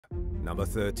Number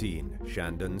 13.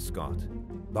 Shandon Scott.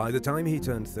 By the time he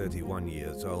turned 31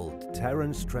 years old,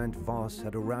 Terrence Trent Voss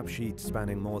had a rap sheet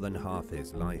spanning more than half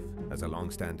his life. As a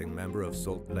long-standing member of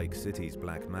Salt Lake City's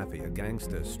Black Mafia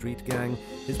Gangsters street gang,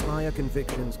 his prior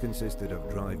convictions consisted of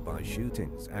drive-by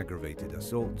shootings, aggravated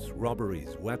assaults,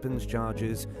 robberies, weapons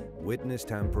charges, witness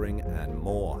tampering, and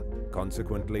more.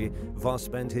 Consequently, Voss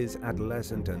spent his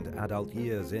adolescent and adult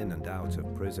years in and out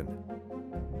of prison.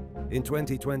 In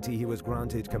 2020, he was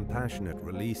granted compassionate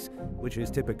release, which is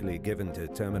typically given to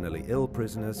terminally ill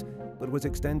prisoners, but was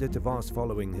extended to Voss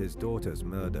following his daughter's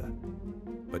murder.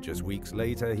 But just weeks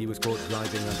later, he was caught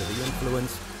driving under the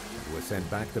influence and was sent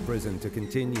back to prison to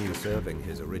continue serving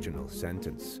his original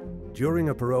sentence. During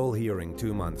a parole hearing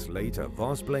 2 months later,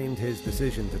 Voss blamed his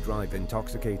decision to drive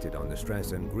intoxicated on the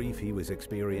stress and grief he was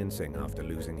experiencing after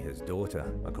losing his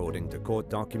daughter. According to court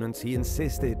documents, he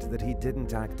insisted that he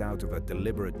didn't act out of a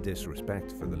deliberate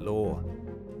disrespect for the law.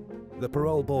 The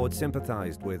parole board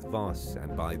sympathized with Voss,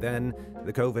 and by then,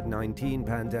 the COVID-19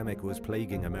 pandemic was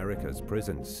plaguing America's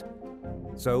prisons.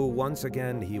 So once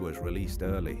again, he was released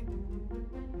early.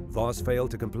 Voss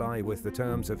failed to comply with the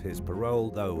terms of his parole,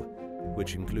 though,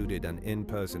 which included an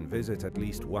in-person visit at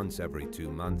least once every 2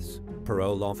 months.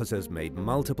 Parole officers made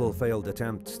multiple failed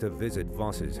attempts to visit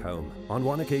Voss's home. On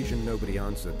one occasion, nobody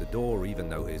answered the door, even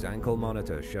though his ankle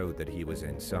monitor showed that he was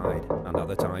inside.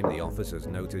 Another time, the officers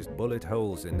noticed bullet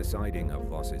holes in the siding of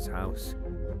Voss's house.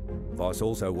 Voss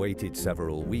also waited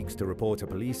several weeks to report a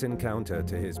police encounter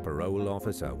to his parole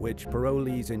officer, which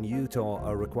parolees in Utah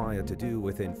are required to do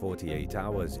within 48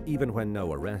 hours, even when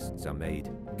no arrests are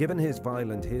made. Given his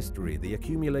violent history, the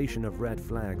accumulation of red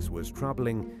flags was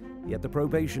troubling, yet the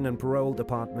probation and parole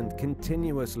department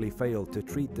continuously failed to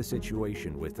treat the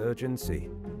situation with urgency.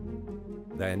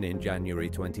 Then, in January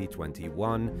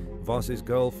 2021, Voss's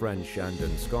girlfriend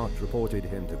Shandon Scott reported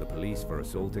him to the police for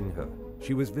assaulting her.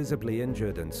 She was visibly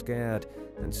injured and scared,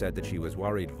 and said that she was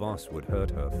worried Voss would hurt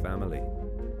her family.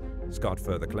 Scott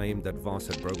further claimed that Voss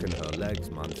had broken her legs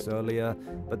months earlier,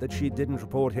 but that she didn't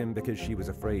report him because she was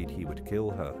afraid he would kill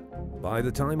her. By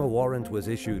the time a warrant was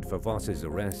issued for Voss's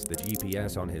arrest, the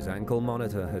GPS on his ankle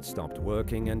monitor had stopped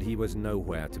working and he was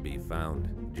nowhere to be found.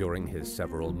 During his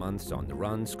several months on the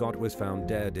run, Scott was found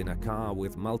dead in a car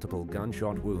with multiple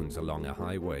gunshot wounds along a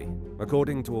highway.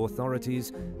 According to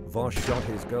authorities, Voss shot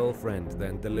his girlfriend,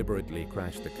 then deliberately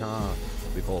crashed the car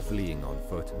before fleeing on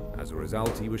foot. As a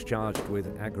result, he was charged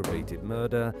with aggravated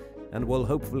murder and will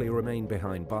hopefully remain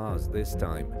behind bars this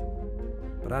time.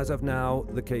 But as of now,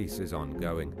 the case is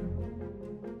ongoing.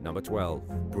 Number 12.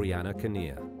 Brianna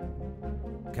Kinnear.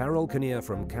 Carol Kinnear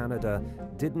from Canada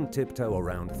didn't tiptoe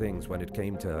around things when it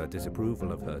came to her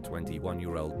disapproval of her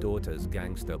 21-year-old daughter's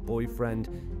gangster boyfriend,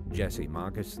 Jesse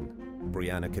Margeson.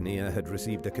 Brianna Kinnear had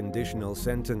received a conditional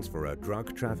sentence for a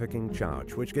drug trafficking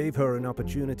charge, which gave her an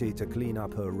opportunity to clean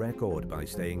up her record by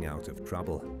staying out of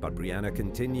trouble. But Brianna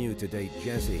continued to date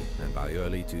Jesse, and by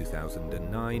early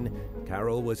 2009,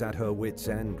 Carol was at her wit's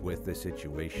end with the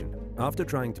situation. After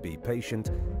trying to be patient,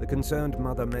 the concerned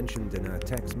mother mentioned in a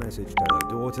text message to her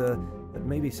daughter that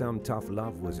maybe some tough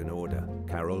love was in order.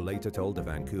 Carol later told the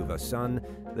Vancouver Sun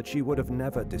that she would have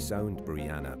never disowned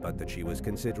Brianna, but that she was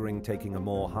considering taking a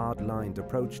more hard-lined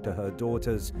approach to her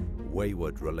daughter's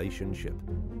wayward relationship.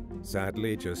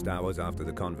 Sadly, just hours after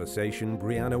the conversation,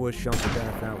 Brianna was shot to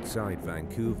death outside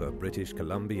Vancouver, British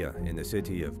Columbia, in the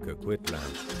city of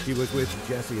Coquitlam. She was with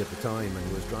Jesse at the time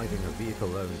and was driving a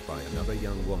vehicle owned by another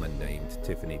young woman named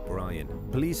Tiffany Bryan.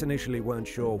 Police initially weren't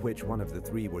sure which one of the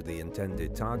three were the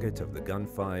intended target of the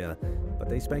gunfire, but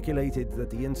they speculated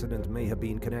that the incident may have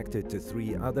been connected to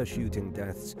 3 other shooting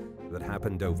deaths that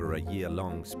happened over a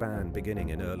year-long span beginning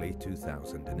in early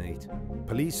 2008.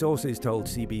 Police sources told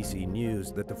CBC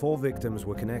News that the 4 victims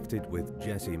were connected with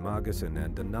Jesse Margeson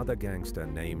and another gangster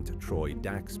named Troy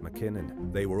Dax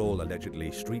McKinnon. They were all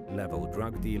allegedly street-level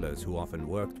drug dealers who often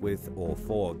worked with or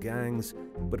for gangs,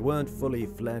 but weren't fully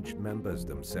fledged members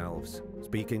themselves.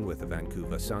 Speaking with the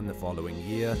Vancouver Sun the following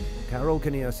year, Carol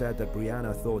Kinnear said that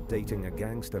Brianna thought dating a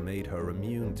gangster made her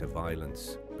immune to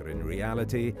violence, but in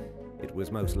reality, it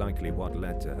was most likely what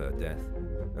led to her death.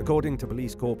 According to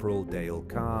Police Corporal Dale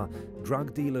Carr,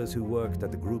 drug dealers who worked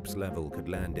at the group's level could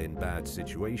land in bad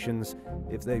situations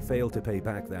if they failed to pay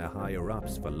back their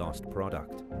higher-ups for lost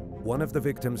product. One of the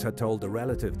victims had told a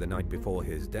relative the night before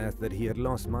his death that he had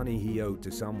lost money he owed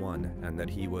to someone and that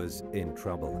he was in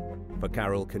trouble. For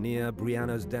Carol Kinnear,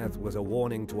 Brianna's death was a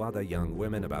warning to other young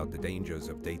women about the dangers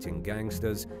of dating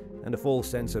gangsters and a false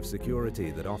sense of security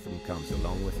that often comes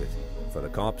along with it. For the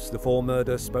cops, the 4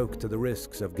 murders spoke to the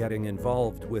risks of getting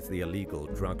involved with the illegal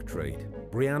drug trade.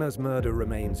 Brianna's murder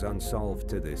remains unsolved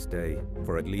to this day.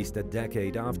 For at least a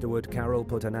decade afterward, Carol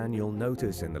put an annual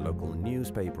notice in the local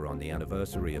newspaper on the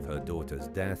anniversary of her daughter's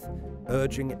death,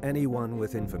 urging anyone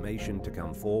with information to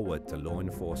come forward to law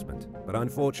enforcement. But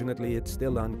unfortunately, it's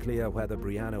still unclear whether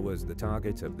Brianna was the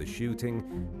target of the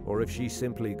shooting or if she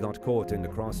simply got caught in the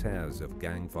crosshairs of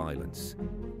gang violence.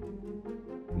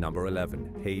 Number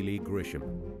 11. Haley Grisham.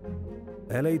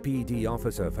 LAPD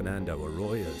officer Fernando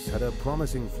Arroyos had a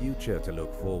promising future to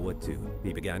look forward to.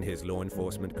 He began his law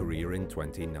enforcement career in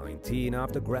 2019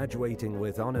 after graduating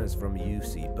with honors from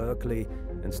UC Berkeley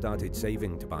and started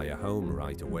saving to buy a home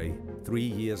right away. 3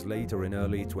 years later, in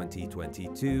early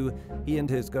 2022, he and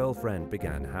his girlfriend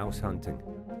began house hunting.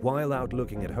 While out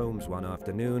looking at homes one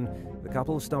afternoon, the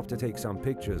couple stopped to take some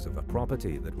pictures of a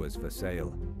property that was for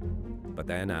sale. But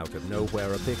then, out of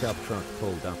nowhere, a pickup truck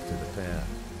pulled up to the pair.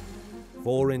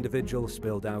 4 individuals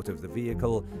spilled out of the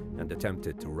vehicle and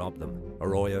attempted to rob them.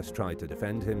 Arroyos tried to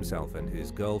defend himself and his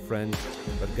girlfriend,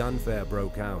 but gunfire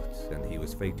broke out and he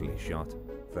was fatally shot.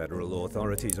 Federal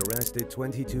authorities arrested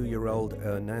 22-year-old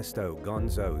Ernesto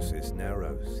Gonzo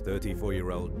Cisneros,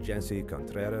 34-year-old Jesse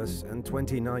Contreras, and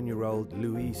 29-year-old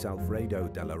Luis Alfredo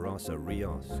de la Rosa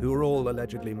Rios, who were all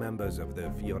allegedly members of the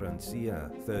Florencia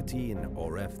 13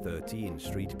 or F13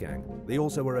 street gang. They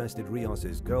also arrested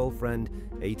Rios's girlfriend,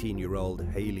 18-year-old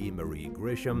Haley Marie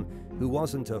Grisham, who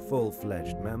wasn't a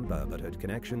full-fledged member but had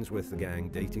connections with the gang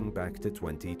dating back to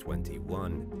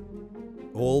 2021.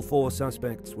 All 4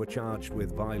 suspects were charged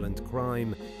with violent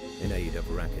crime in aid of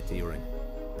racketeering.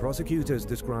 Prosecutors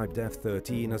described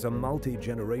F13 as a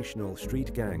multi-generational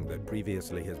street gang that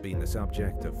previously has been the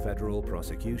subject of federal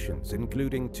prosecutions,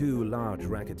 including 2 large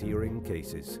racketeering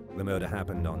cases. The murder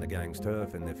happened on the gang's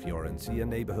turf in the Florencia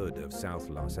neighborhood of South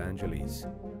Los Angeles.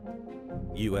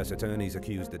 U.S. attorneys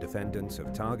accused the defendants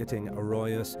of targeting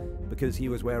Arroyos because he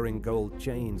was wearing gold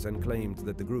chains and claimed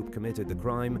that the group committed the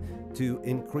crime to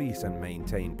increase and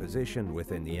maintain position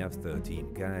within the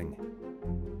F13 gang.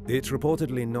 It's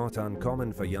reportedly not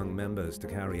uncommon for young members to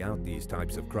carry out these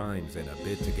types of crimes in a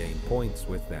bid to gain points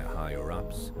with their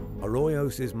higher-ups.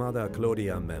 Arroyos' mother,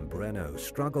 Claudia Membreno,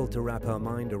 struggled to wrap her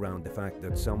mind around the fact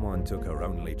that someone took her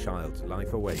only child's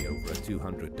life away over a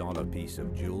 $200 piece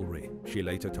of jewelry. She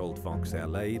later told Fox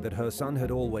LA that her son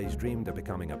had always dreamed of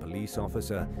becoming a police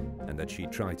officer and that she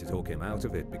tried to talk him out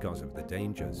of it because of the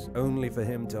dangers, only for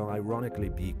him to ironically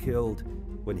be killed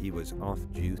when he was off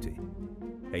duty.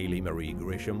 Haley Marie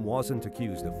Grisham wasn't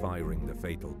accused of firing the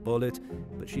fatal bullet,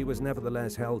 but she was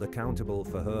nevertheless held accountable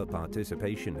for her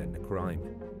participation in the crime.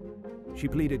 She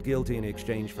pleaded guilty in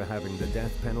exchange for having the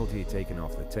death penalty taken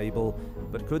off the table,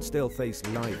 but could still face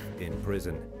life in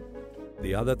prison.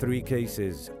 The other 3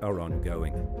 cases are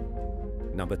ongoing.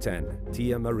 Number 10.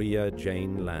 Tia Maria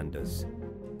Jane Landers.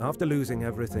 After losing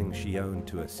everything she owned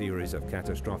to a series of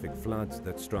catastrophic floods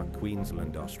that struck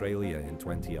Queensland, Australia in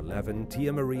 2011,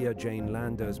 Tia Maria Jane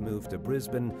Landers moved to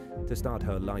Brisbane to start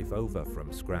her life over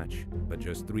from scratch. But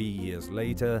just 3 years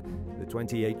later, the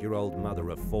 28-year-old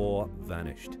mother of 4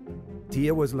 vanished.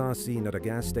 Tia was last seen at a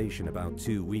gas station about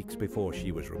 2 weeks before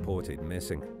she was reported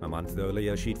missing. A month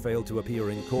earlier, she'd failed to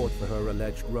appear in court for her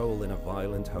alleged role in a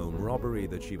violent home robbery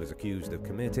that she was accused of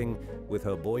committing with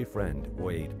her boyfriend,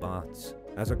 Wade Bartz.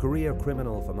 As a career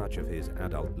criminal for much of his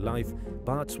adult life,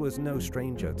 Bartz was no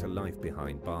stranger to life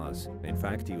behind bars. In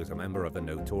fact, he was a member of a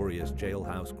notorious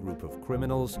jailhouse group of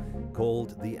criminals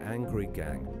called the Angry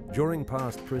Gang. During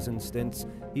past prison stints,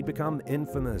 he'd become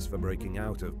infamous for breaking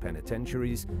out of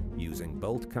penitentiaries, using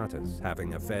bolt cutters,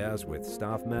 having affairs with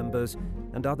staff members,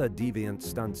 and other deviant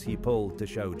stunts he pulled to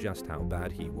show just how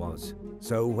bad he was.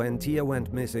 So when Tia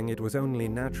went missing, it was only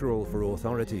natural for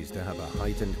authorities to have a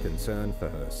heightened concern for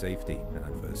her safety,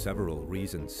 and for several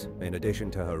reasons. In addition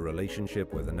to her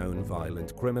relationship with a known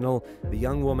violent criminal, the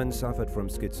young woman suffered from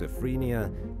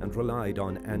schizophrenia and relied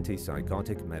on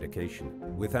antipsychotic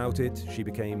medication. Without it, she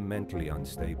became mentally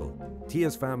unstable.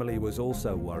 Tia's family was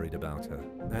also worried about her,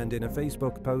 and in a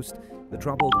Facebook post, the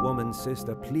troubled woman's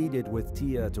sister pleaded with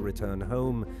Tia to return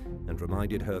home and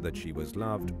reminded her that she was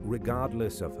loved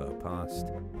regardless of her past.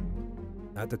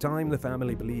 At the time, the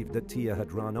family believed that Tia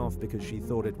had run off because she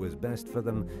thought it was best for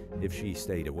them if she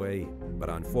stayed away, but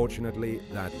unfortunately,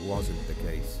 that wasn't the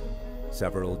case.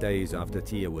 Several days after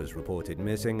Tia was reported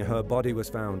missing, her body was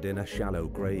found in a shallow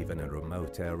grave in a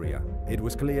remote area. It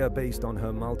was clear, based on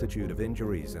her multitude of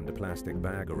injuries and a plastic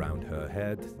bag around her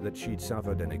head, that she'd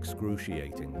suffered an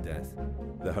excruciating death.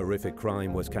 The horrific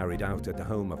crime was carried out at the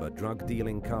home of a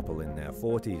drug-dealing couple in their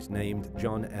 40s named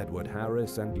John Edward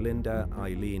Harris and Linda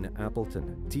Eileen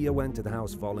Appleton. Tia went to the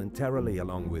house voluntarily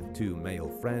along with two male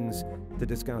friends to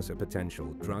discuss a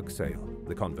potential drug sale.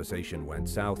 The conversation went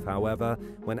south, however,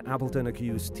 when Appleton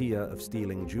accused Tia of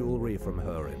stealing jewelry from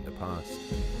her in the past.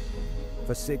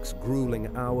 For 6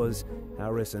 grueling hours,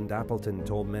 Harris and Appleton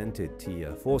tormented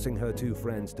Tia, forcing her two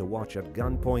friends to watch at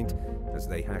gunpoint as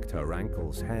they hacked her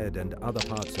ankles, head, and other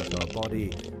parts of her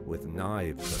body with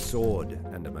knives, a sword,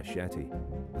 and a machete.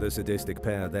 The sadistic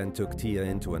pair then took Tia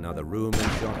into another room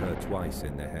and shot her twice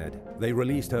in the head. They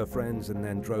released her friends and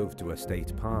then drove to a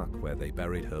state park where they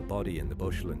buried her body in the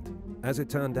bushland. As it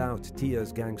turned out,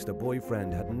 Tia's gangster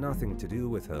boyfriend had nothing to do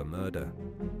with her murder.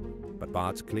 But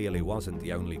Bart clearly wasn't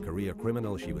the only career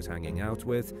criminal she was hanging out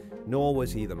with, nor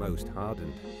was he the most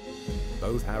hardened.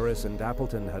 Both Harris and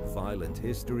Appleton had violent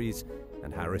histories,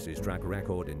 and Harris's track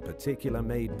record in particular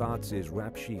made Bart's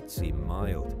rap sheet seem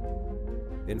mild.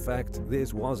 In fact,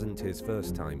 this wasn't his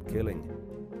first time killing.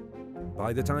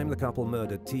 By the time the couple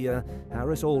murdered Tia,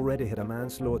 Harris already had a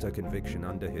manslaughter conviction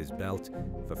under his belt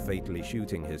for fatally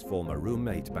shooting his former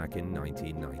roommate back in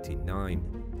 1999.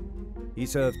 He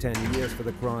served 10 years for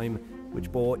the crime, which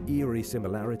bore eerie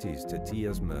similarities to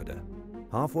Tia's murder.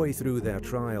 Halfway through their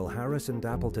trial, Harris and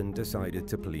Appleton decided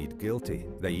to plead guilty.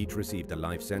 They each received a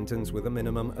life sentence with a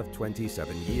minimum of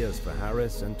 27 years for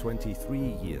Harris and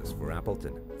 23 years for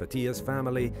Appleton. For Tia's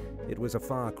family, it was a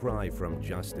far cry from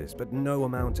justice, but no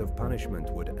amount of punishment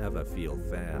would ever feel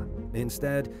fair.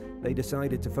 Instead, they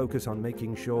decided to focus on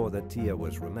making sure that Tia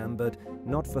was remembered,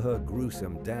 not for her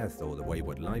gruesome death or the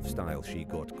wayward lifestyle she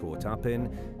got caught up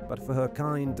in, but for her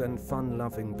kind and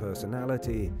fun-loving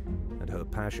personality and her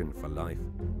passion for life.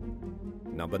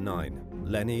 Number 9.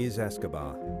 Lenise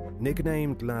Escobar.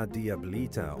 Nicknamed La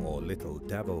Diablita, or Little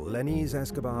Devil, Lenise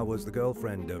Escobar was the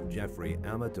girlfriend of Jeffrey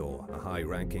Amador, a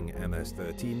high-ranking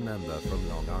MS-13 member from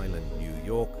Long Island, New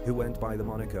York, who went by the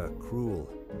moniker Cruel.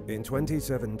 In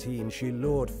 2017, she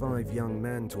lured 5 young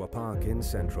men to a park in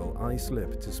central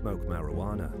Islip to smoke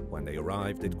marijuana. When they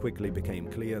arrived, it quickly became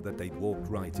clear that they'd walked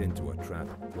right into a trap.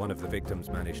 One of the victims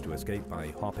managed to escape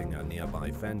by hopping a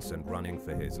nearby fence and running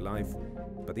for his life,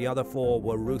 but the other 4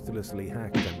 were ruthlessly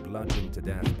hacked and bludgeoned to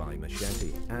death by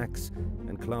machete, axe,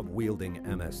 and club-wielding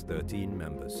MS-13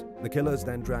 members. The killers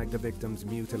then dragged the victims'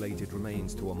 mutilated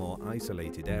remains to a more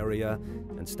isolated area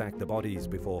and stacked the bodies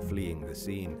before fleeing the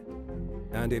scene.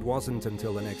 And it wasn't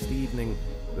until the next evening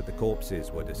that the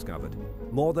corpses were discovered.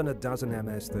 More than a dozen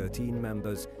MS-13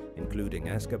 members, including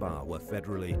Escobar, were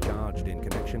federally charged in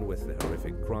connection with the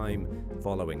horrific crime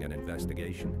following an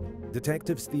investigation.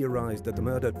 Detectives theorized that the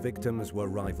murdered victims were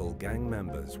rival gang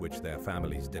members, which their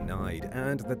families denied,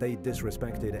 and that they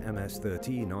disrespected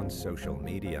MS-13 on social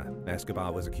media.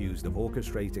 Escobar was accused of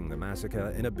orchestrating the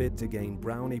massacre in a bid to gain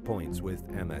brownie points with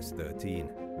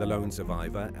MS-13. The lone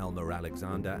survivor, Elmer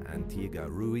Alexander Antigua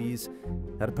Ruiz,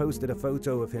 had posted a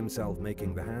photo of himself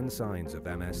making the hand signs of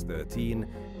MS-13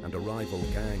 and a rival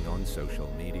gang on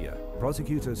social media.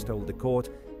 Prosecutors told the court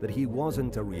that he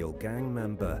wasn't a real gang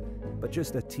member, but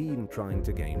just a teen trying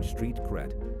to gain street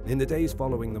cred. In the days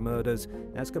following the murders,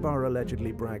 Escobar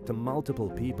allegedly bragged to multiple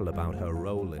people about her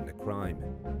role in the crime.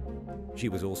 She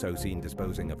was also seen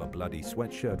disposing of a bloody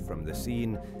sweatshirt from the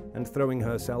scene and throwing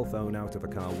her cell phone out of a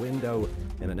car window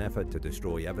in an effort to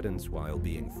destroy evidence while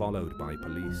being followed by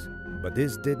police. But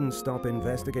this didn't stop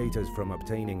investigators from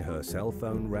obtaining her cell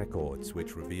phone records,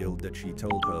 which revealed that she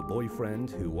told her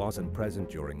boyfriend, who wasn't present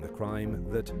during the crime,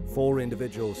 that 4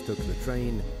 individuals took the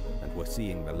train and were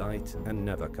seeing the light and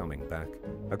never coming back.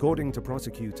 According to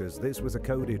prosecutors, this was a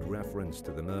coded reference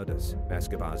to the murders.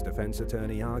 Escobar's defense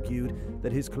attorney argued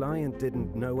that his client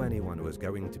didn't know anyone was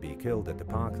going to be killed at the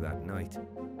park that night.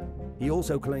 He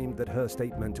also claimed that her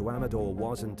statement to Amador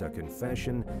wasn't a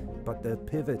confession, but the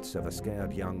pivots of a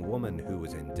scared young woman who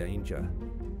was in danger.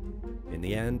 In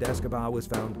the end, Escobar was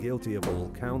found guilty of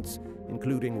all counts,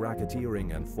 including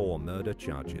racketeering and 4 murder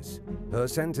charges. Her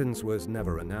sentence was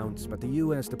never announced, but the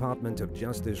U.S. Department of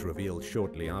Justice revealed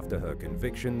shortly after her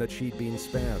conviction that she'd been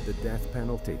spared the death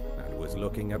penalty and was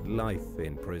looking at life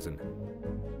in prison.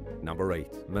 Number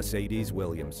 8. Mercedes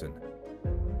Williamson.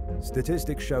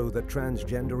 Statistics show that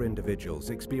transgender individuals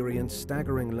experience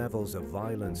staggering levels of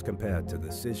violence compared to the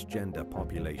cisgender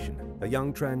population. A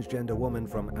young transgender woman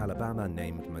from Alabama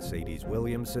named Mercedes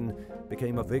Williamson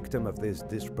became a victim of this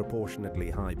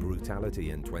disproportionately high brutality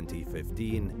in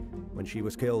 2015 when she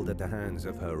was killed at the hands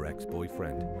of her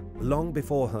ex-boyfriend. Long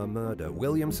before her murder,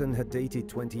 Williamson had dated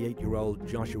 28-year-old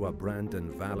Joshua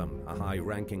Brandon Vallam, a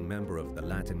high-ranking member of the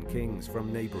Latin Kings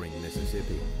from neighboring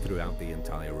Mississippi. Throughout the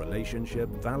entire relationship,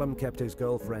 Vallam kept his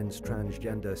girlfriend's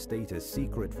transgender status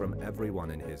secret from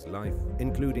everyone in his life,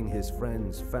 including his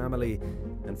friends, family,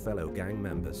 and fellow gang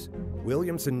members.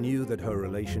 Williamson knew that her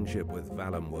relationship with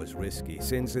Vallam was risky,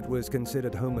 since it was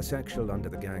considered homosexual under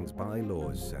the gang's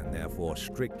bylaws and therefore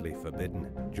strictly forbidden.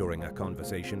 During a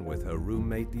conversation with her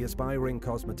roommate, the aspiring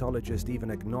cosmetologist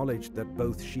even acknowledged that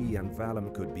both she and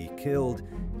Vallam could be killed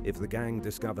if the gang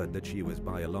discovered that she was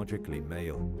biologically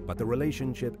male. But the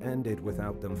relationship ended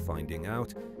without them finding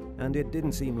out, and it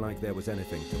didn't seem like there was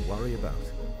anything to worry about.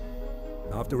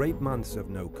 After 8 months of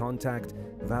no contact,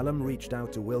 Vallam reached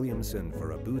out to Williamson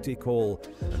for a booty call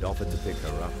and offered to pick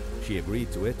her up. She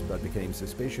agreed to it, but became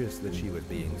suspicious that she was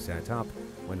being set up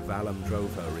when Vallam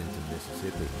drove her into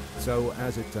Mississippi. So,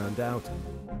 as it turned out,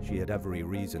 she had every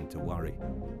reason to worry.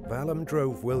 Vallam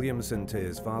drove Williamson to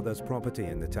his father's property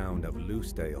in the town of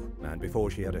Loosedale, and before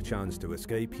she had a chance to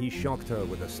escape, he shocked her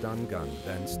with a stun gun,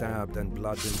 then stabbed and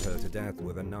bludgeoned her to death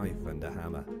with a knife and a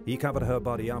hammer. He covered her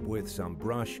body up with some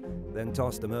brush, then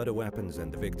tossed the murder weapons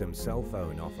and the victim's cell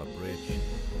phone off a bridge.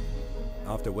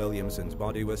 After Williamson's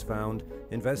body was found,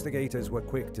 investigators were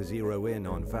quick to zero in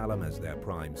on Vallam as their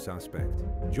prime suspect.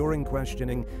 During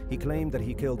questioning, he claimed that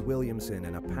he killed Williamson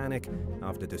in a panic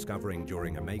after discovering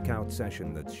during a makeout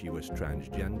session that she was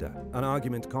transgender, an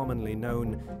argument commonly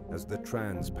known as the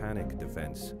trans panic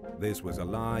defense. This was a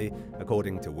lie,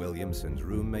 according to Williamson's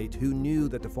roommate, who knew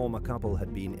that the former couple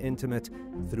had been intimate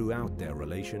throughout their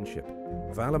relationship.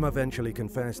 Vallam eventually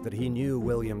confessed that he knew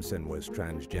Williamson was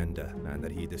transgender and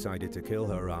that he decided to kill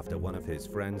her after one of his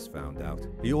friends found out.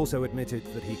 He also admitted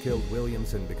that he killed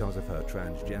Williamson because of her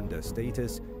transgender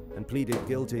status and pleaded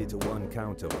guilty to one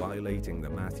count of violating the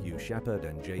Matthew Shepard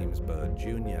and James Byrd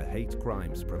Jr. Hate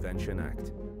Crimes Prevention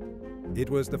Act. It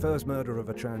was the first murder of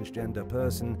a transgender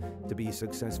person to be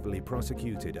successfully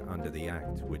prosecuted under the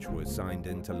Act, which was signed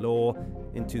into law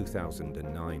in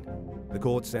 2009. The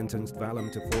court sentenced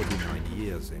Vallam to 49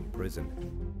 years in prison.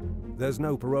 There's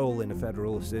no parole in the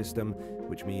federal system,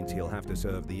 which means he'll have to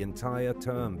serve the entire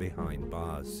term behind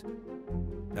bars.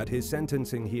 At his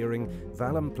sentencing hearing,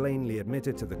 Vallam plainly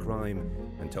admitted to the crime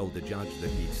and told the judge that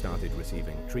he'd started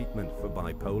receiving treatment for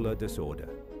bipolar disorder.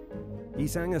 He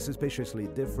sang a suspiciously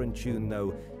different tune,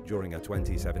 though, during a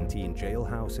 2017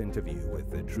 jailhouse interview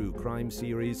with the true crime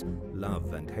series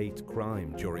Love and Hate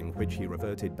Crime, during which he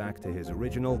reverted back to his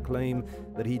original claim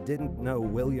that he didn't know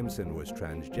Williamson was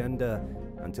transgender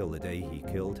until the day he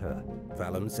killed her.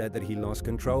 Vallam said that he lost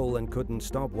control and couldn't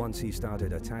stop once he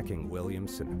started attacking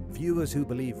Williamson. Viewers who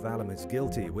believe Vallam is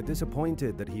guilty were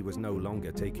disappointed that he was no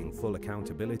longer taking full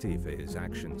accountability for his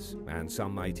actions, and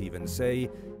some might even say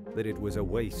that it was a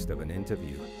waste of an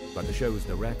interview. But the show's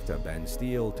director, Ben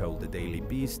Steele, told the Daily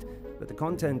Beast that the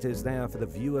content is there for the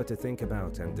viewer to think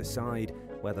about and decide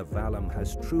whether Vallam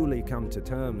has truly come to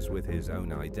terms with his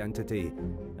own identity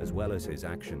as well as his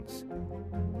actions.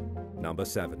 Number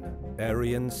 7.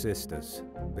 Aryan Sisters.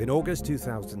 In August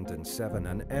 2007,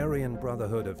 an Aryan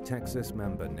Brotherhood of Texas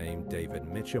member named David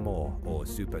Mitchemore, or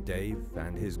Super Dave,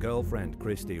 and his girlfriend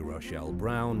Christy Rochelle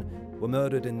Brown were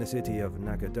murdered in the city of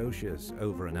Nacogdoches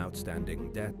over an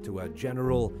outstanding debt to a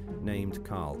general named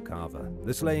Carl Carver.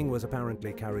 The slaying was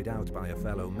apparently carried out by a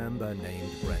fellow member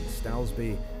named Brent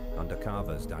Stalsby under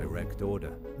Carver's direct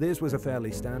order. This was a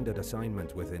fairly standard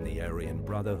assignment within the Aryan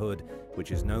Brotherhood,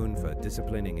 which is known for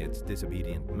disciplining its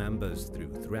disobedient members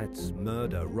through threats,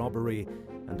 murder, robbery,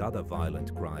 and other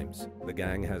violent crimes. The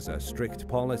gang has a strict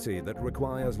policy that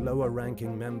requires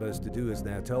lower-ranking members to do as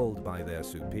they're told by their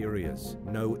superiors.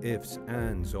 No ifs,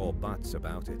 ands, or buts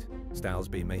about it.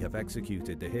 Stalsby may have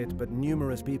executed the hit, but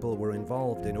numerous people were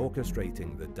involved in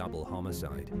orchestrating the double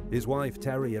homicide. His wife,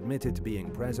 Terry, admitted to being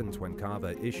present when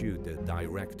Carver issued the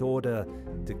direct order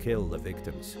to kill the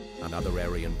victims. Another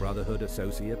Aryan Brotherhood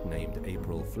associate named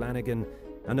April Flanagan,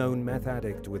 a known meth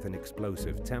addict with an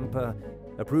explosive temper,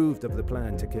 approved of the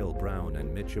plan to kill Brown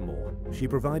and Mitchemore. She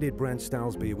provided Brent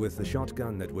Stalsby with the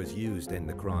shotgun that was used in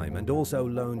the crime and also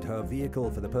loaned her vehicle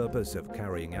for the purpose of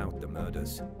carrying out the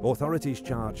murders. Authorities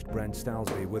charged Brent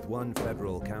Stalsby with one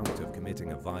federal count of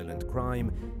committing a violent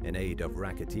crime in aid of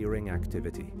racketeering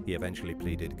activity. He eventually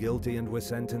pleaded guilty and was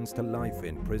sentenced to life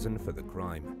in prison for the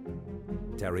crime.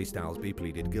 Terry Stalsby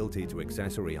pleaded guilty to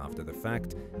accessory after the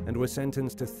fact and was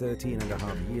sentenced to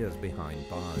 13.5 years behind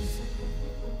bars.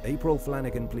 April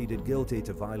Flanagan pleaded guilty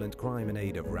to violent crime in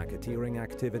aid of racketeering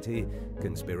activity,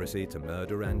 conspiracy to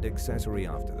murder, and accessory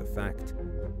after the fact.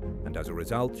 and as a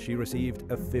result, she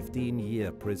received a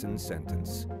 15-year prison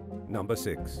sentence. Number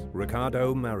 6.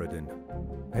 Ricardo Maradin.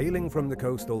 Hailing from the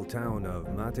coastal town of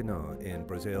Matinho in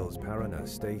Brazil's Paraná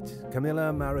state,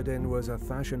 Camila Maradin was a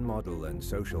fashion model and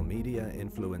social media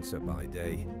influencer by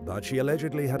day. But she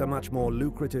allegedly had a much more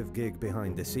lucrative gig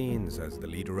behind the scenes as the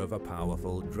leader of a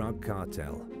powerful drug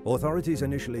cartel. Authorities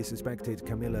initially suspected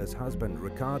Camila's husband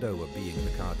Ricardo of being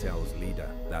the cartel's leader.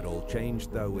 That all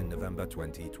changed though in November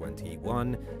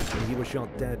 2021 when he was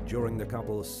shot dead during the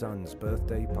couple's son's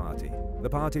birthday party. The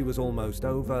party was almost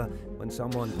over when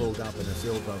someone pulled up in a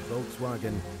silver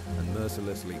Volkswagen and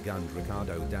mercilessly gunned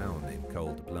Ricardo down in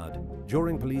cold blood.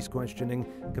 During police questioning,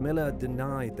 Camila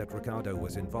denied that Ricardo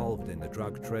was involved in the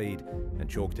drug trade and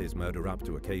chalked his murder up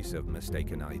to a case of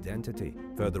mistaken identity.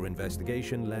 Further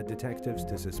investigation led detectives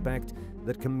to suspect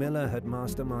that Camila had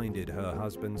masterminded her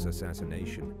husband's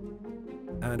assassination.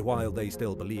 And while they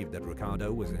still believed that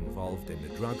Ricardo was involved in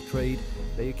the drug trade,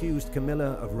 they accused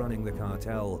Camila of running the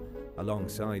cartel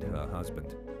alongside her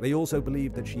husband. They also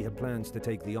believed that she had plans to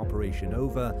take the operation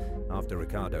over after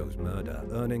Ricardo's murder,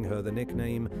 earning her the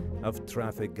nickname of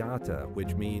Trafigata,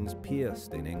 which means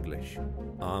pierced in English.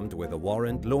 Armed with a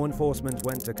warrant, law enforcement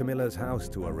went to Camila's house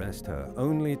to arrest her,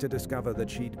 only to discover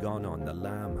that she'd gone on the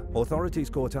lam.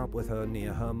 Authorities caught up with her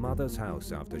near her mother's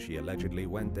house after she allegedly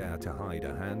went there to hide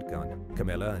a handgun.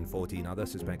 Camila and 14 other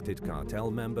suspected cartel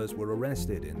members were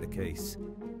arrested in the case.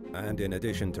 And in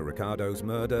addition to Ricardo's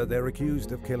murder, they're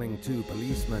accused of killing 2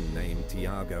 policemen named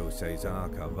Tiago Cesar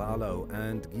Carvalho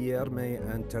and Guilherme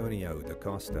Antonio da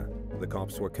Costa. The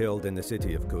cops were killed in the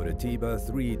city of Curitiba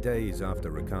 3 days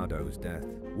after Ricardo's death.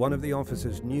 One of the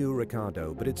officers knew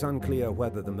Ricardo, but it's unclear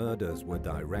whether the murders were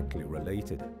directly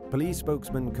related. Police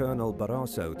spokesman Colonel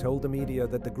Barroso told the media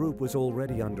that the group was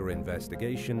already under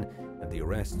investigation and the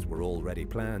arrests were already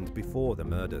planned before the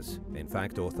murders. In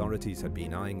fact, authorities had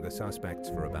been eyeing the suspects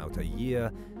for about a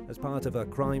year as part of a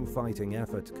crime-fighting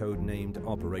effort codenamed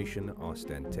Operation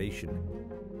Ostentation.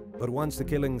 But once the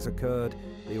killings occurred,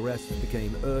 the arrests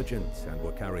became urgent and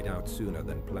were carried out sooner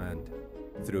than planned.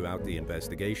 Throughout the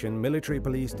investigation, military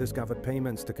police discovered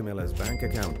payments to Camila's bank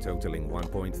account totaling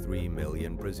 1.3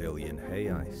 million Brazilian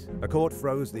reais. A court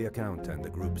froze the account and the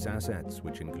group's assets,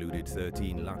 which included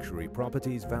 13 luxury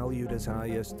properties valued as high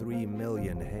as 3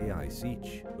 million reais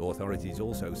each. Authorities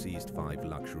also seized 5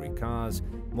 luxury cars,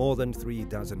 more than 3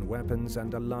 dozen weapons,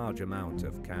 and a large amount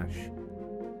of cash.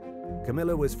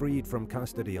 Camila was freed from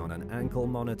custody on an ankle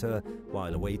monitor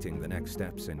while awaiting the next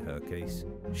steps in her case.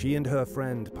 She and her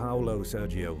friend Paulo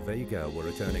Sergio Veiga were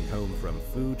returning home from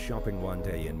food shopping one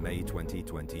day in May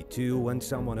 2022 when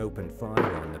someone opened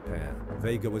fire on the pair.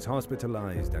 Veiga was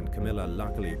hospitalized and Camila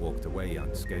luckily walked away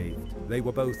unscathed. They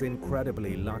were both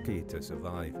incredibly lucky to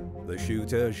survive. The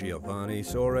shooter, Giovanni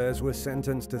Soares, was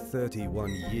sentenced to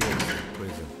 31 years in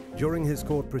prison. During his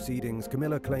court proceedings,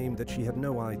 Camila claimed that she had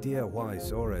no idea why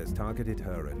Soares targeted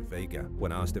her and Veiga.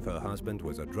 When asked if her husband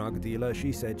was a drug dealer,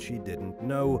 she said she didn't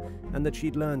know, and that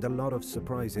she'd learned a lot of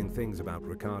surprising things about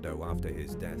Ricardo after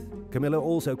his death. Camila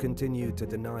also continued to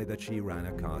deny that she ran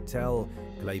a cartel,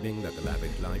 claiming that the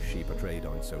lavish life she portrayed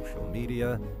on social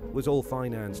media was all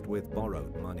financed with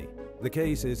borrowed money. The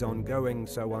case is ongoing,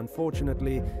 so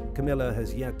unfortunately, Camila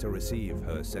has yet to receive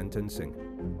her sentencing.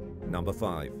 Number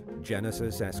 5.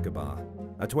 Genesis Escobar.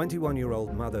 A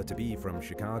 21-year-old mother-to-be from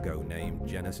Chicago named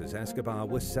Genesis Escobar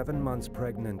was 7 months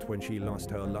pregnant when she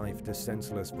lost her life to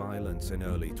senseless violence in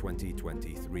early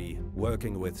 2023.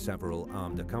 Working with several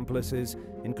armed accomplices,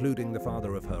 including the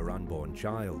father of her unborn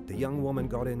child, the young woman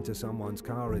got into someone's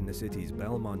car in the city's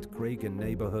Belmont-Cragen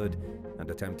neighborhood and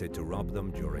attempted to rob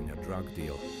them during a drug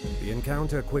deal. The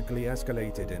encounter quickly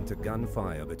escalated into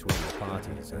gunfire between the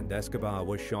parties, and Escobar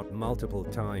was shot multiple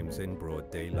times in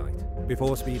broad daylight.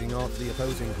 Before speeding off, the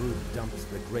opposing group dumped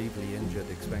the gravely injured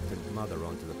expectant mother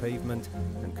onto the pavement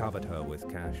and covered her with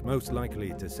cash, most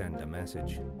likely to send a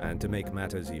message. And to make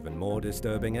matters even more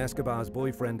disturbing, Escobar's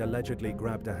boyfriend allegedly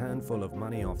grabbed a handful of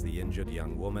money off the injured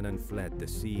young woman and fled the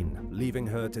scene, leaving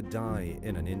her to die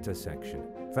in an intersection.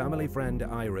 Family friend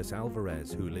Iris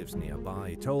Alvarez, who lives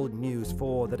nearby, told News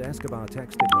 4 that Escobar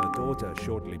texted her daughter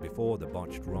shortly before the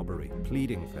botched robbery,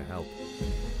 pleading for help.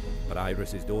 But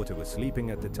Iris's daughter was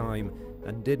sleeping at the time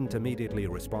and didn't immediately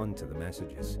respond to the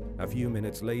messages. A few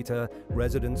minutes later,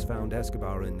 residents found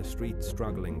Escobar in the street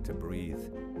struggling to breathe.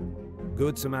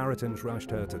 Good Samaritans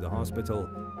rushed her to the hospital,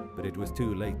 but but it was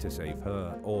too late to save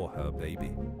her or her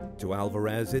baby. To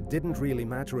Alvarez, it didn't really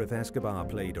matter if Escobar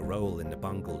played a role in the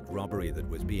bungled robbery that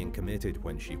was being committed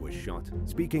when she was shot.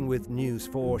 Speaking with News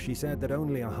 4, she said that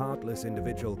only a heartless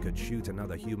individual could shoot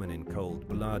another human in cold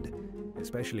blood,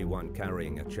 especially one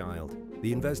carrying a child.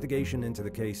 The investigation into the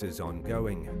case is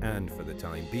ongoing, and for the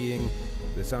time being,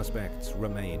 the suspects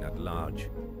remain at large.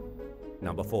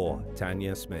 Number 4.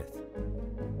 Tanya Smith.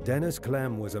 Dennis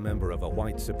Clem was a member of a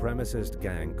white supremacist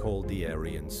gang called the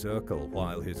Aryan Circle,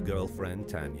 while his girlfriend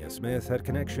Tanya Smith had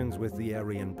connections with the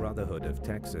Aryan Brotherhood of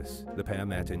Texas. The pair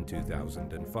met in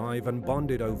 2005 and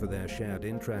bonded over their shared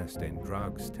interest in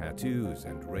drugs, tattoos,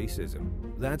 and racism.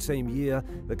 That same year,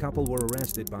 the couple were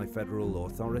arrested by federal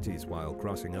authorities while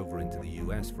crossing over into the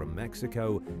US from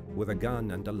Mexico with a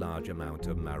gun and a large amount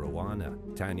of marijuana.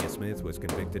 Tanya Smith was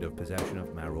convicted of possession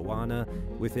of marijuana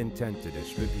with intent to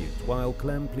distribute, while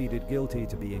Clem pleaded guilty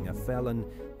to being a felon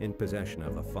in possession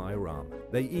of a firearm.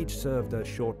 They each served a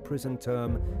short prison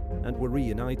term and were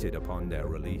reunited upon their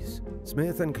release.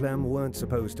 Smith and Clem weren't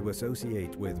supposed to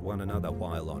associate with one another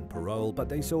while on parole, but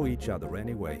they saw each other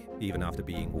anyway. Even after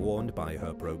being warned by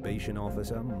her probation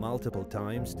officer multiple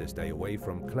times to stay away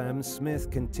from Clem, Smith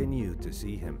continued to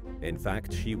see him. In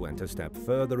fact, she went a step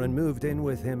further and moved in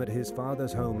with him at his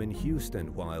father's home in Houston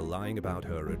while lying about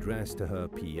her address to her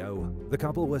PO. The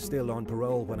couple were still on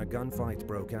parole when a gunfight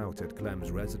broke out at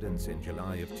Clem's residence in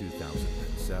July of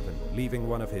 2007, leaving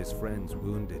one of his friends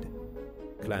wounded.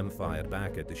 Clem fired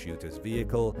back at the shooter's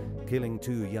vehicle, killing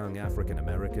 2 young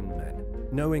African-American men.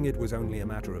 Knowing it was only a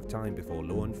matter of time before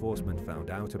law enforcement found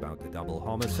out about the double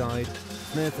homicide,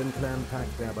 Smith and Clem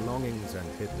packed their belongings and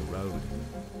hit the road.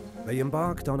 They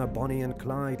embarked on a Bonnie and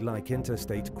Clyde-like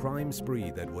interstate crime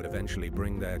spree that would eventually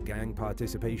bring their gang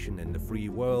participation in the free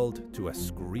world to a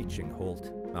screeching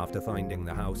halt. After finding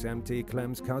the house empty,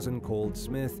 Clem's cousin called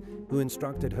Smith, who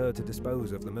instructed her to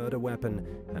dispose of the murder weapon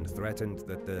and threatened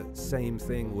that the same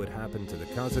thing would happen to the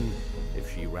cousin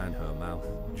if she ran her mouth.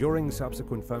 During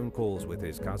subsequent phone calls with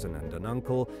his cousin and an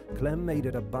uncle, Clem made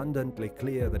it abundantly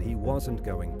clear that he wasn't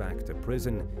going back to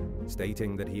prison,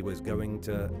 stating that he was going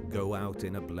to go out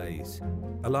in a blaze.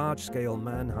 A large-scale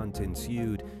manhunt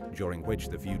ensued, during which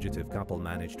the fugitive couple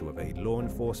managed to evade law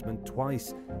enforcement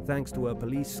twice, thanks to a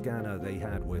police scanner they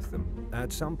had with them.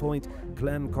 At some point,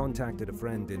 Clem contacted a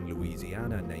friend in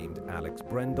Louisiana named Alex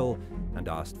Brendel and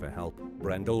asked for help.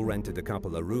 Brendel rented the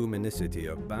couple a room in the city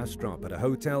of Bastrop at a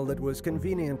hotel that was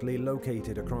conveniently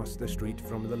located across the street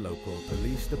from the local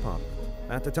police department.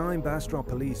 At the time, Bastrop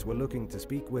police were looking to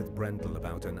speak with Brendel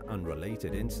about an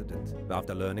unrelated incident.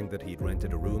 After learning that he'd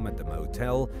rented a room at the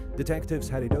motel, detectives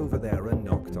headed over there and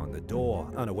knocked on the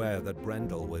door, unaware that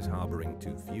Brendel was harboring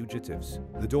 2 fugitives.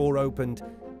 The door opened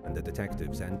and the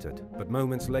detectives entered, but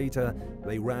moments later,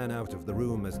 they ran out of the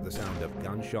room as the sound of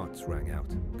gunshots rang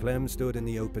out. Clem stood in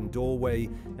the open doorway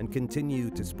and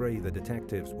continued to spray the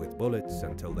detectives with bullets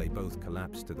until they both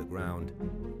collapsed to the ground.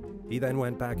 He then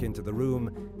went back into the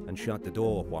room and shut the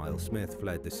door while Smith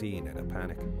fled the scene in a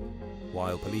panic.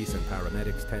 While police and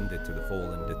paramedics tended to the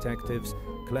fallen detectives,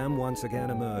 Clem once again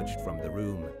emerged from the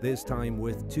room, this time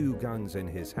with 2 guns in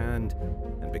his hand,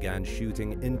 and began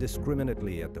shooting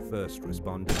indiscriminately at the first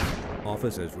responders.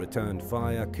 Officers returned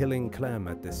fire, killing Clem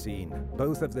at the scene.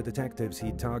 Both of the detectives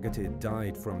he targeted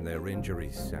died from their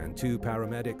injuries, and 2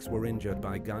 paramedics were injured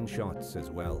by gunshots as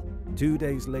well. 2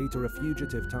 days later, a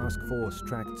fugitive task force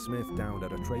tracked Smith down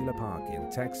at a trailer park in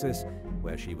Texas,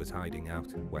 where she was hiding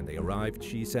out. When they arrived,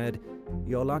 she said,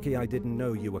 "You're lucky I didn't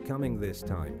know you were coming this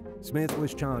time." Smith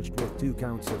was charged with 2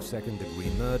 counts of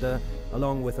second-degree murder,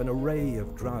 along with an array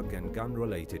of drug and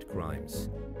gun-related crimes.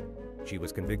 She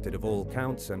was convicted of all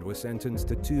counts and was sentenced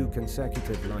to 2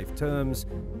 consecutive life terms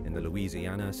in the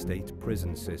Louisiana state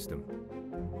prison system.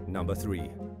 Number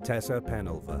 3. Tessa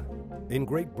Penalver. In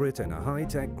Great Britain, a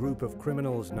high-tech group of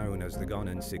criminals known as the Gone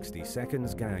in 60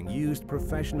 Seconds gang used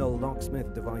professional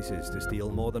locksmith devices to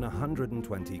steal more than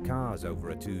 120 cars over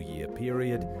a 2-year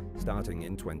period, starting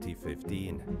in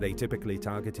 2015. They typically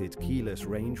targeted keyless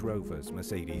Range Rovers,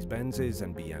 Mercedes-Benzes,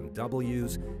 and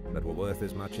BMWs that were worth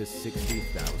as much as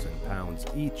 £60,000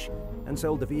 each, and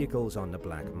sold the vehicles on the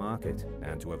black market.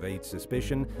 And to evade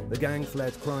suspicion, the gang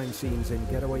fled crime scenes in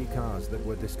getaway cars that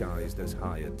were disguised as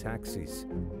hired taxis.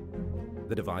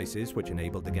 The devices, which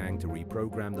enabled the gang to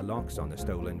reprogram the locks on the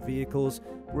stolen vehicles,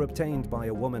 were obtained by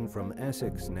a woman from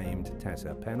Essex named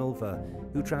Tessa Penalver,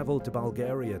 who traveled to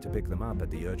Bulgaria to pick them up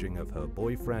at the urging of her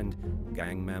boyfriend,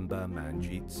 gang member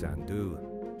Manjit Sandhu.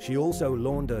 She also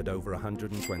laundered over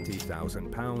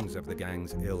 £120,000 of the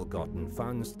gang's ill-gotten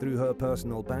funds through her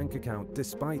personal bank account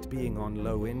despite being on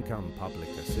low-income public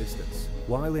assistance.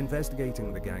 While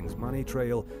investigating the gang's money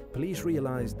trail, police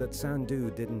realized that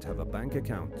Sandhu didn't have a bank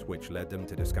account, which led them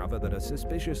to discover that a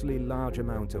suspiciously large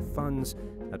amount of funds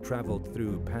had traveled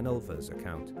through Penelva's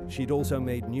account. She'd also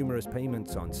made numerous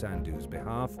payments on Sandhu's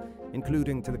behalf,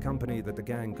 including to the company that the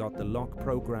gang got the lock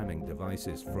programming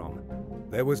devices from.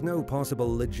 There was no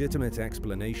possible legitimate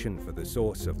explanation for the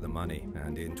source of the money,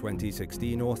 and in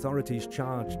 2016 authorities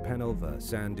charged Penelva,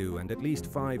 Sandhu and at least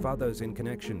 5 others in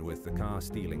connection with the car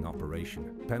stealing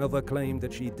operation. Penelva claimed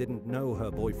that she didn't know her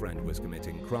boyfriend was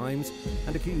committing crimes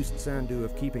and accused Sandhu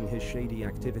of keeping his shady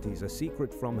activities a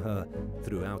secret from her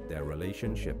throughout their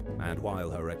relationship. And while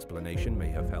her explanation may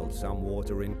have held some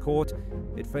water in court,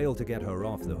 it failed to get her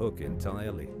off the hook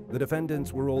entirely. The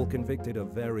defendants were all convicted of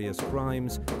various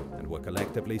crimes and were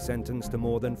collectively sentenced to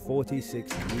more than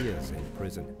 46 years in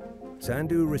prison.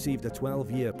 Sandhu received a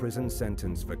 12-year prison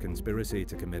sentence for conspiracy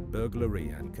to commit burglary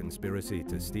and conspiracy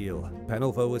to steal.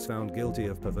 Penelva was found guilty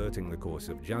of perverting the course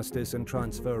of justice and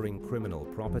transferring criminal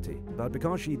property. But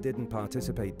because she didn't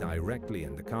participate directly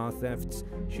in the car thefts,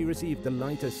 she received the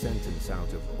lightest sentence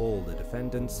out of all the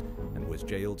defendants and was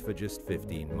jailed for just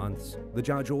 15 months. The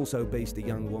judge also based the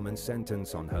young woman's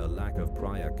sentence on her lack of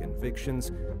prior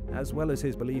convictions, as well as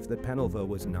his belief that Penelva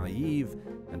was naive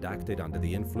and acted under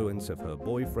the influence of her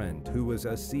boyfriend, who was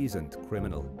a seasoned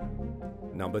criminal.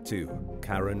 Number 2.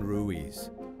 Karen Ruiz.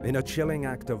 In a chilling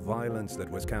act of violence that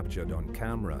was captured on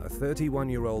camera, a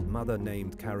 31-year-old mother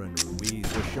named Karen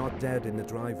Ruiz was shot dead in the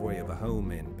driveway of a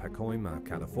home in Pacoima,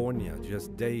 California,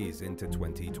 just days into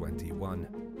 2021.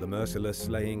 The merciless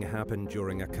slaying happened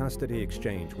during a custody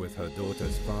exchange with her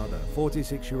daughter's father,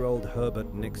 46-year-old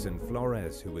Herbert Nixon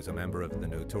Flores, who was a member of the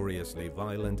notoriously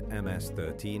violent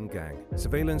MS-13 gang.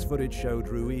 Surveillance footage showed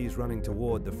Ruiz running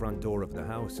toward the front door of the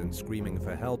house and screaming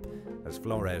for help as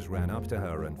Flores ran up to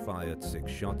her and fired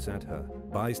 6 shots at her.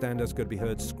 Bystanders could be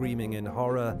heard screaming in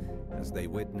horror as they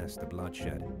witnessed the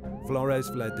bloodshed. Flores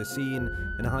fled the scene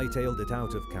and hightailed it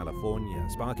out of California,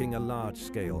 sparking a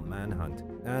large-scale manhunt.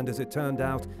 And as it turned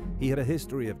out, he had a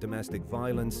history of domestic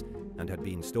violence and had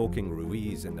been stalking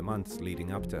Ruiz in the months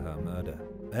leading up to her murder.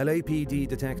 LAPD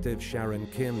detective Sharon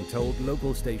Kim told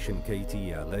local station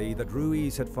KTLA that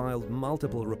Ruiz had filed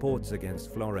multiple reports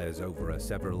against Flores over a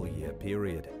several-year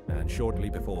period, and shortly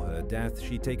before her death,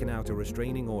 she'd taken out a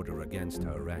restraining order against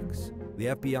her ex. The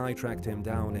FBI tracked him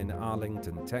down in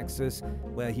Arlington, Texas,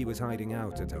 where he was hiding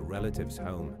out at a relative's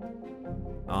home.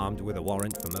 Armed with a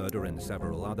warrant for murder and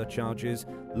several other charges,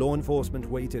 law enforcement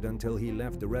waited until he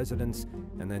left the residence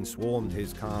and then swarmed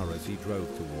his car as he drove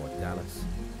toward Dallas.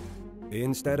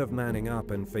 Instead of manning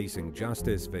up and facing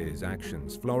justice for his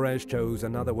actions, Flores chose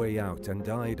another way out and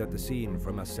died at the scene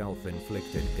from a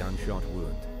self-inflicted gunshot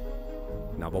wound.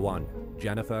 Number 1.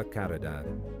 Jennifer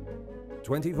Caridad.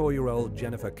 24-year-old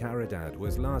Jennifer Caridad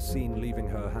was last seen leaving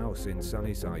her house in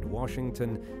Sunnyside,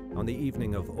 Washington on the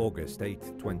evening of August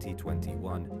 8,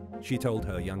 2021. She told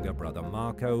her younger brother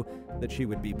Marco that she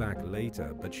would be back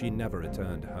later, but she never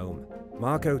returned home.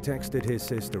 Marco texted his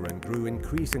sister and grew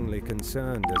increasingly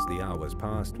concerned as the hours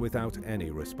passed without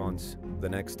any response. The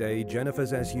next day,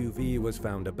 Jennifer's SUV was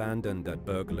found abandoned at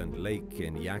Bergland Lake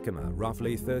in Yakima,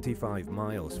 roughly 35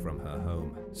 miles from her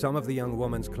home. Some of the young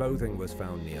woman's clothing was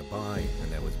found nearby,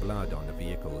 and there was blood on the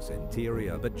vehicle's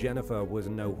interior, but Jennifer was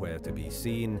nowhere to be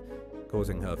seen,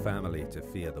 causing her family to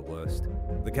fear the worst.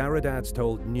 The Caridads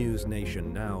told News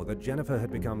Nation Now that Jennifer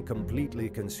had become completely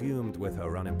consumed with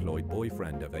her unemployed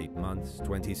boyfriend of 8 months,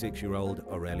 26-year-old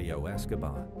Aurelio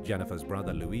Escobar. Jennifer's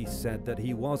brother Luis said that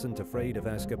he wasn't afraid of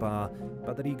Escobar,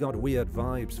 but that he got weird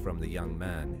vibes from the young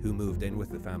man who moved in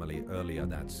with the family earlier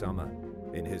that summer.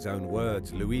 In his own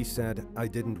words, Luis said, "I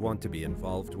didn't want to be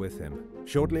involved with him."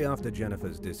 Shortly after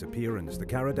Jennifer's disappearance, the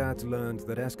Caridads learned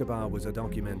that Escobar was a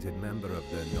documented member of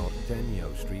the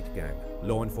Norteño street gang.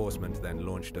 Law enforcement then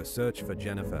launched a search for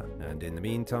Jennifer, and in the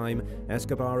meantime,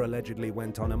 Escobar allegedly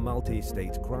went on a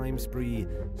multi-state crime spree,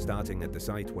 starting at the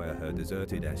site where her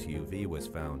deserted SUV was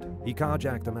found. He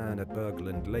carjacked a man at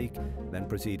Bergland Lake, then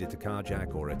proceeded to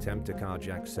carjack or attempt to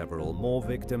carjack several more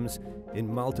victims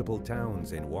in multiple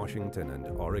towns in Washington and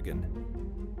Oregon.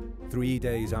 3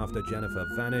 days after Jennifer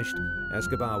vanished,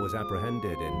 Escobar was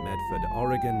apprehended in Medford,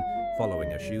 Oregon,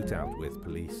 following a shootout with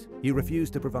police. He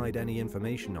refused to provide any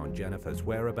information on Jennifer's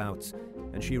whereabouts,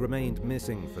 and she remained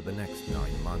missing for the next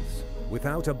 9 months.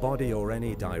 Without a body or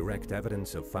any direct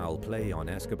evidence of foul play on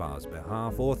Escobar's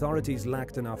behalf, authorities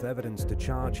lacked enough evidence to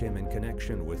charge him in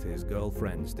connection with his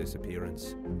girlfriend's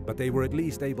disappearance. But they were at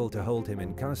least able to hold him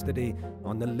in custody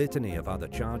on the litany of other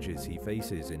charges he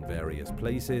faces in various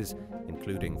places,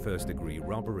 including first-degree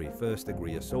robbery,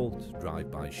 first-degree assault,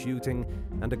 drive-by shooting,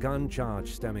 and a gun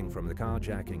charge stemming from the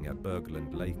carjacking at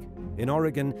Bergland Lake. In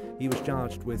Oregon, he was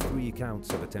charged with 3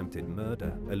 counts of attempted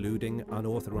murder, eluding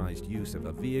unauthorized use of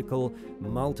a vehicle,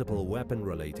 multiple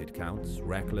weapon-related counts,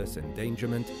 reckless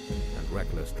endangerment, and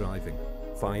reckless driving.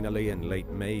 Finally, in late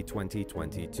May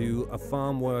 2022, a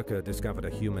farm worker discovered a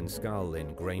human skull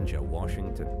in Granger,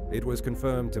 Washington. It was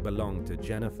confirmed to belong to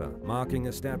Jennifer, marking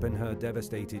a step in her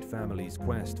devastated family's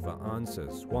quest for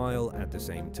answers, while at the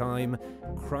same time,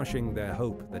 crushing their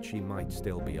hope that she might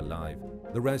still be alive.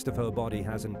 The rest of her body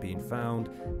hasn't been found,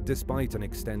 despite an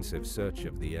extensive search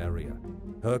of the area.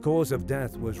 Her cause of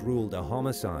death was ruled a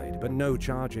homicide, but no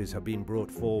charges have been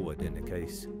brought forward in the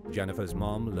case. Jennifer's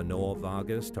mom, Lenore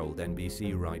Vargas, told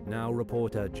NBC Right Now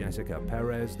reporter Jessica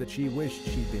Perez that she wished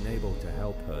she'd been able to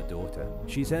help her daughter.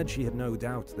 She said she had no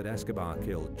doubt that Escobar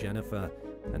killed Jennifer,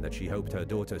 and that she hoped her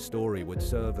daughter's story would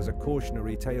serve as a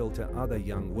cautionary tale to other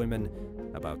young women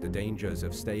about the dangers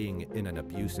of staying in an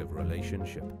abusive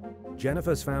relationship.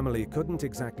 Jennifer's family couldn't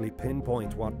exactly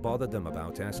pinpoint what bothered them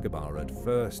about Escobar at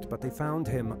first, but they found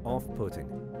him off-putting.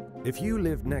 If you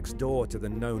lived next door to the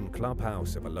known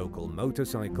clubhouse of a local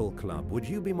motorcycle club, would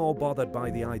you be more bothered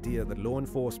by the idea that law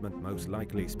enforcement most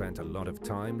likely spent a lot of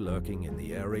time lurking in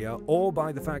the area, or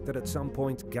by the fact that at some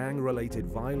point gang-related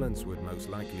violence would most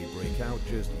likely break out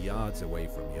just yards away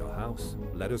from your house?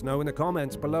 Let us know in the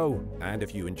comments below. And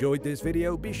if you enjoyed this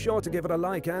video, be sure to give it a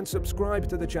like and subscribe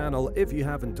to the channel if you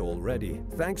haven't already.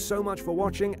 Thanks so much for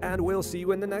watching, and we'll see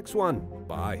you in the next one.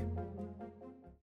 Bye.